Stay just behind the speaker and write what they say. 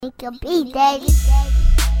Make a beat, daddy.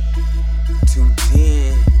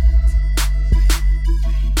 210.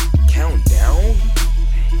 Countdown.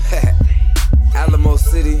 Alamo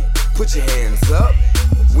City, put your hands up.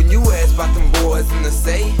 When you ask about them boys in the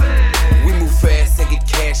SA, we move fast and get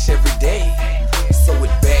cash every day. So with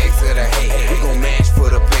bags of the hate, we gon' match for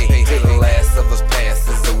the pay till the last of us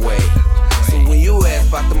passes away. So when you ask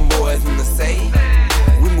about them boys in the SA,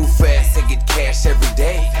 we move fast and get cash every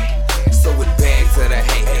day. So with bags of the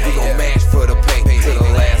hate, we gon' match for the pay till the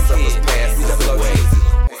last of us passes away.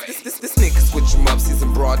 This nigga switch him up, see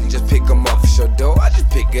some broad and just pick him up for sure, though. I just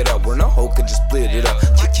pick it up, when a hoe could just split it up.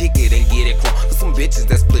 Kick it and get it crunk. For some bitches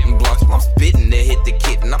that splitting blunts, when I'm spitting, they hit the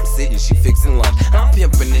kitten. I'm sitting, she fixing lunch. I'm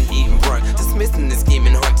pimping and eating brunch, dismissing the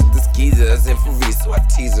scheming hunt to the skeezer that's in for real. So I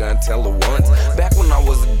tease her and tell her once. Back when I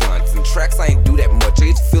was a dunce, and tracks I ain't do that much. I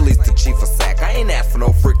eat Phillies to chief a sack. I ain't asked for no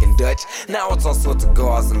freaking Dutch. Now it's all sorts of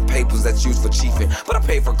gauze and papers that's used for chiefing. But I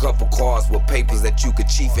pay for a couple cars with papers that you could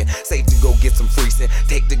chief in. Safe to go get some freezing,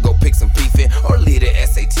 take to go pick some beefing, or lead a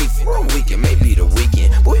SAT for a weekend, maybe the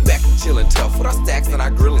weekend. But we back and chillin' tough with our stacks and our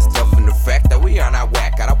grilling stuff. And the fact that we on our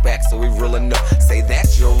whack, got our back, so we real enough. Say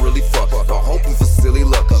that you don't really fuck, but hoping for silly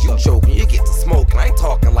luck. Cause you joking, you get to smoking. I ain't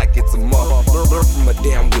talking like it's a muff. Learn from a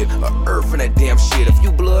damn whip, a earth and that damn shit. If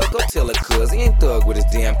you blood, go tell it, cuz he ain't thug with his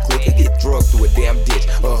damn click. He get drugged through a damn ditch,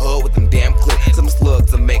 a hood with them damn clips. Some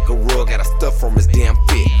slugs to make a rug, got a stuff from his damn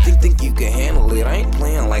fit. Think you can handle it, I ain't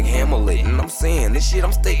playing like Hamlet. And I'm saying, this shit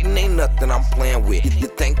I'm stating ain't nothing I'm playing with. You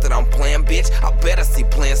think that I'm playing, bitch? I better see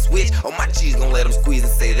playing switch. Oh, my G's gon' let him squeeze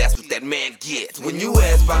and say that's what that man gets. When you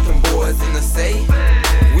ask about them boys in the SA,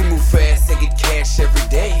 we move fast and get cash every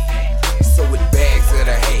day. So with bags of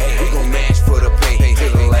the hate, we gon' match for the pay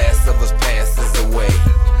till the last of us passes away.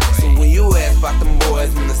 So when you ask about them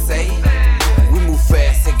boys in the SA, we move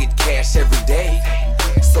fast and get cash every day.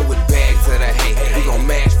 So with bags of the hate, we gon'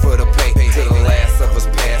 match for the pay till the last of us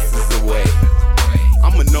passes away.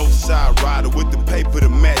 I'm a no-side rider with the paper to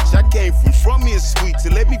match. I came from me a sweet to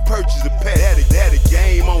let me purchase a pet. Had a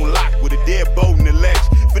game on lock with a deadbolt in the latch.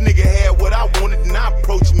 If a nigga had what I wanted, then I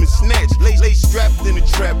approach him and snatch. Lay strapped in the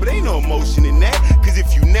trap, but ain't no emotion in that. Cause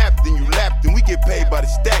if you nap, then you lap, then we get paid by the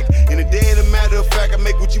stack. In a day, in a matter of fact, I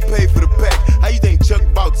make what you pay for the pack. How you think Chuck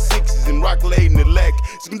bought sixes and Rock laid in the lack?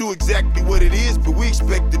 It's gonna do exactly what it is, but we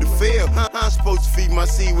expected to fail. I'm supposed to feed my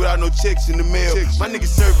seed without no checks in the mail. My niggas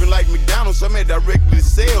serving like McDonald's, so I'm at directly to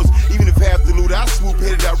sales. Even if half the loot I swoop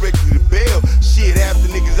headed directly to bail. Shit, half the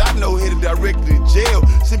niggas I know headed directly to jail.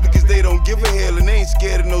 Simply cause they don't give a hell and they ain't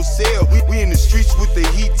scared of no sale. We in the streets with the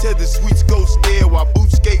heat, till the sweets go stale. While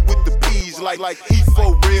boots skate with the peas like heat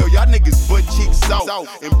for real. Y'all niggas butt cheeks out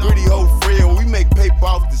and pretty hoe frail. We make paper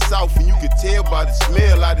off the south and you can tell by the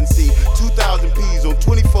smell. I done seen 2,000 P's on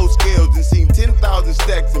 24 scales and seen 10,000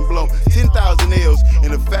 stacks and blown 10,000 L's.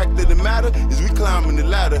 And the fact of the matter is we climbing the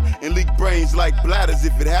ladder and leak brains like bladders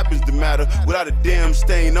if it happens to matter. Without a damn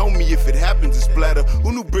stain on me if it happens to splatter.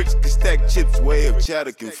 Who knew bricks could stack chips? Way of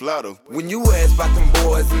chatter can flatter. When you ask about them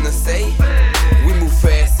boys in the SA,